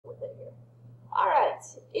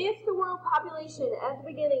If the world population at the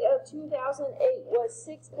beginning of 2008 was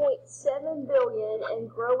 6.7 billion and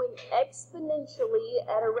growing exponentially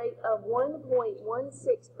at a rate of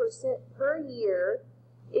 1.16% per year,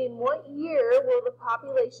 in what year will the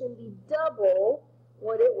population be double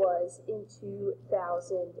what it was in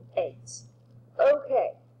 2008?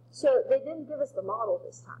 Okay, so they didn't give us the model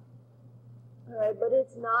this time. All right, but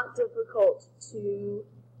it's not difficult to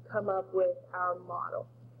come up with our model.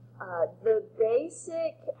 The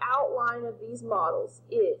basic outline of these models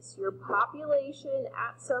is your population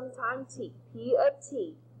at some time t, P of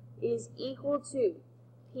t, is equal to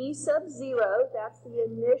P sub 0, that's the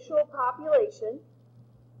initial population,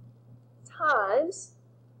 times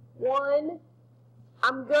 1,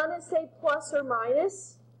 I'm going to say plus or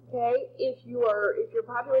minus, okay? If your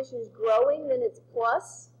population is growing, then it's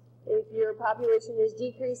plus. If your population is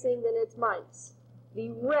decreasing, then it's minus.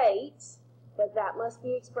 The rate, but that must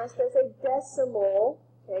be expressed as a decimal,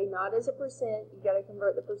 okay, not as a percent. You've got to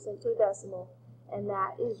convert the percent to a decimal, and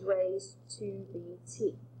that is raised to the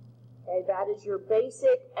t. Okay, that is your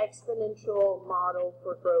basic exponential model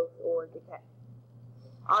for growth or decay.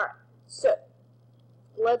 All right, so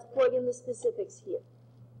let's plug in the specifics here.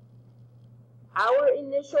 Our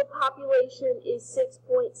initial population is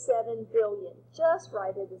 6.7 billion. Just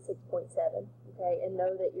write it as 6.7, okay, and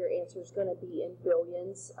know that your answer is going to be in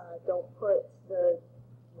billions. Don't put the,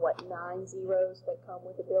 9 zeros that come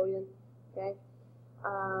with a billion, okay?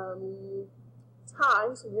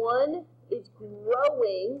 Times 1 is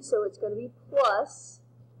growing, so it's going to be plus.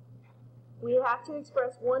 We have to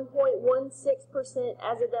express 1.16%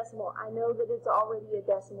 as a decimal. I know that it's already a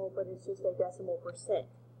decimal, but it's just a decimal percent.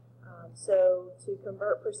 So to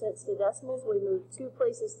convert percents to decimals, we move 2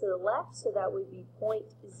 places to the left, so that would be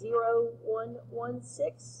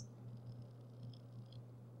 0.0116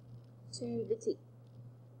 to the t.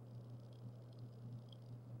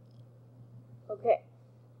 Okay,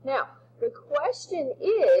 now the question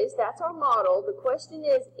is, that's our model, the question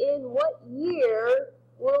is, in what year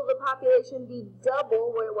will the population be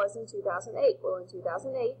double what it was in 2008? Well, in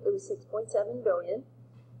 2008, it was 6.7 billion.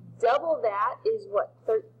 Double that is what,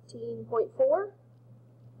 13.4?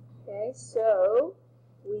 Okay, so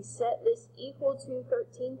we set this equal to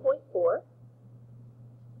 13.4.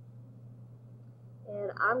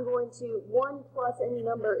 And I'm going to, 1 plus any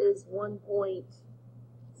number is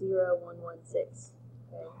 1.0116.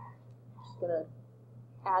 Okay, just going to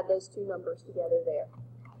add those two numbers together there.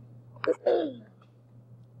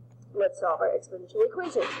 Let's solve our exponential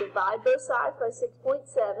equation. Divide both sides by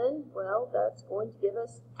 6.7. Well, that's going to give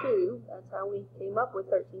us 2. That's how we came up with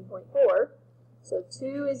 13.4. So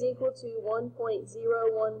 2 is equal to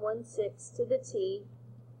 1.0116 to the t.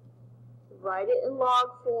 Write it in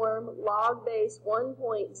log form. Log base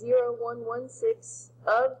 1.0116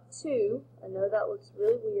 of 2. I know that looks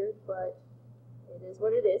really weird, but it is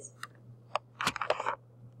what it is.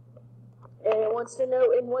 And it wants to know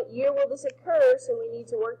in what year will this occur, so we need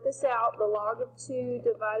to work this out. The log of 2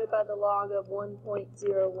 divided by the log of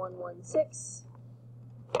 1.0116.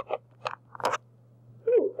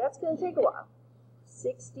 Ooh, that's going to take a while.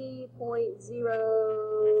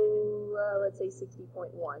 60.0, let's say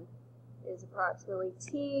 60.1 is approximately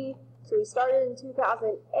t. So we started in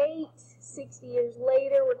 2008. 60 years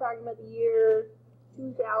later, we're talking about the year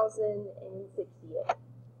 2068.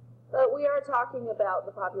 But we are talking about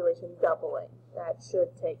the population doubling. That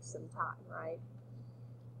should take some time, right?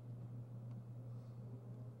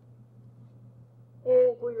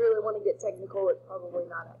 And if we really want to get technical, it's probably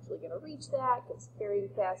not actually going to reach that because carrying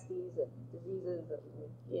capacities and diseases and,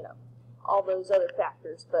 you know, all those other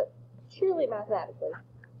factors. But surely mathematically,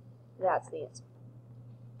 that's the answer.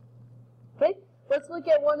 Okay, let's look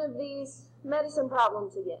at one of these medicine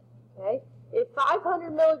problems again, okay? If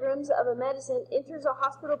 500 milligrams of a medicine enters a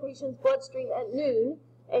hospital patient's bloodstream at noon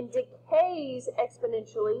and decays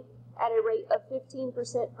exponentially at a rate of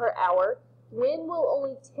 15% per hour, when will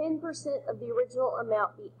only 10% of the original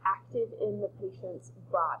amount be active in the patient's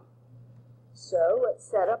body? So let's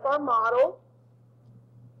set up our model.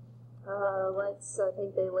 I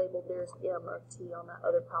think they labeled theirs M or T on that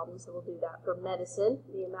other problem, so we'll do that for medicine.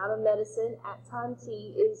 The amount of medicine at time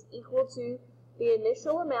t is equal to the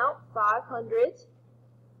initial amount, 500,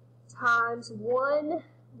 times 1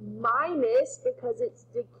 minus, because it's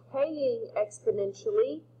decaying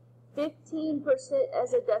exponentially, 15%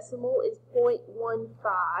 as a decimal is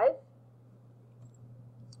 0.15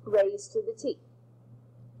 raised to the t.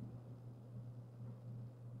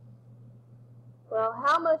 Well,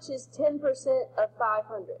 how much is 10% of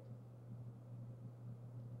 500?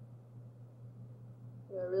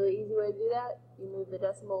 A really easy way to do that, you move the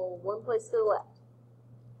decimal 1 place to the left.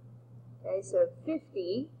 Okay, so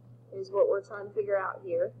 50 is what we're trying to figure out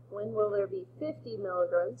here. When will there be 50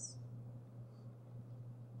 milligrams?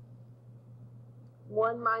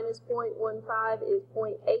 1 minus 0.15 is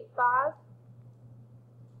 0.85.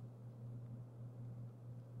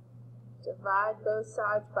 Divide both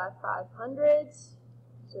sides by 500.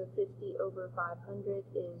 So 50 over 500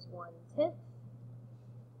 is 1/10.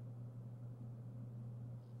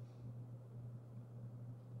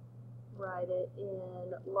 Write it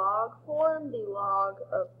in log form. The log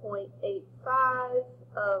of 0.85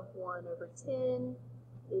 of 1 over 10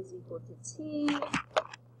 is equal to t.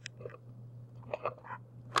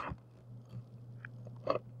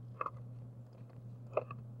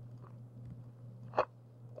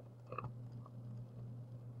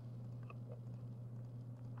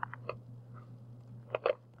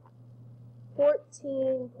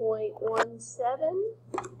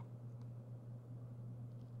 .17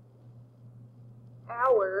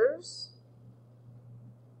 hours,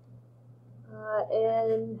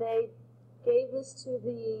 and they gave this to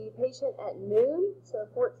the patient at noon, so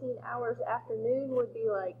 14 hours after noon would be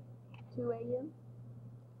like 2 a.m.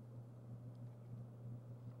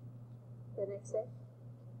 the next day.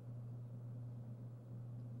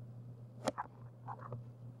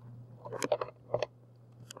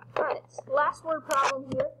 Alright, last word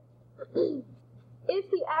problem here. If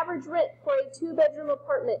the average rent for a 2-bedroom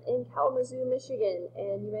apartment in Kalamazoo, Michigan,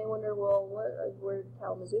 and you may wonder, well, where did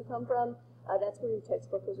Kalamazoo come from? That's where your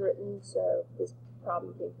textbook was written, so this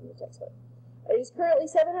problem came from the textbook. It is currently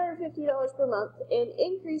 $750 per month and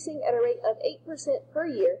increasing at a rate of 8% per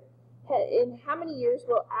year. In how many years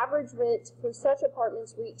will average rent for such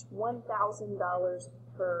apartments reach $1,000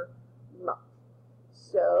 per month?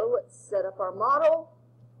 So let's set up our model.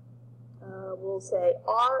 We'll say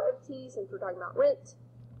R of t, since we're talking about rent.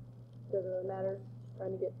 Doesn't really matter, just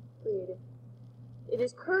trying to get creative. It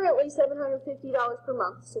is currently $750 per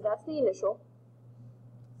month, so that's the initial,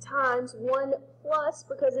 times 1 plus,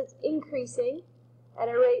 because it's increasing at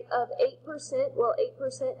a rate of 8%. Well,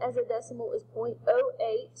 8% as a decimal is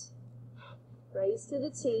 0.08 raised to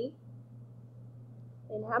the t.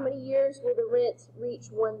 In how many years will the rent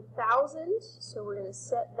reach 1,000? So we're going to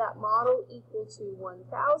set that model equal to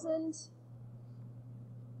 1,000.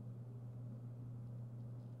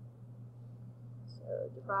 So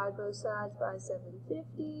divide both sides by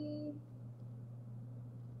 750.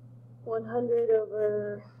 100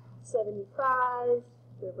 over 75.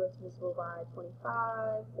 They're both divisible by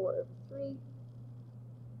 25. 4 over 3.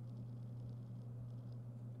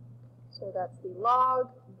 So that's the log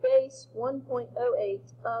base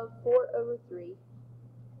 1.08 of 4 over 3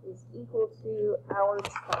 is equal to our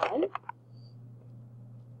time.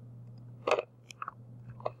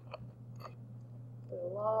 The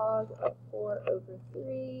log of 4 over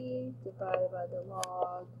 3 divided by the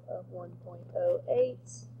log of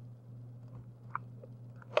 1.08.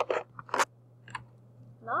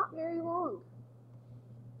 Not very long.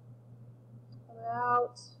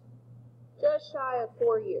 About just shy of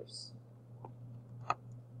 4 years.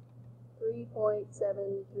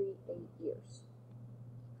 3.738 years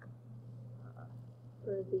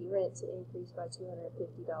for the rent to increase by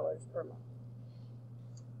 $250 per month.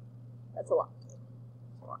 That's a lot. That's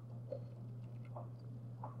a lot.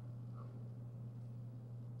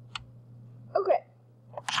 Okay,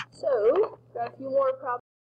 so got a few more problems.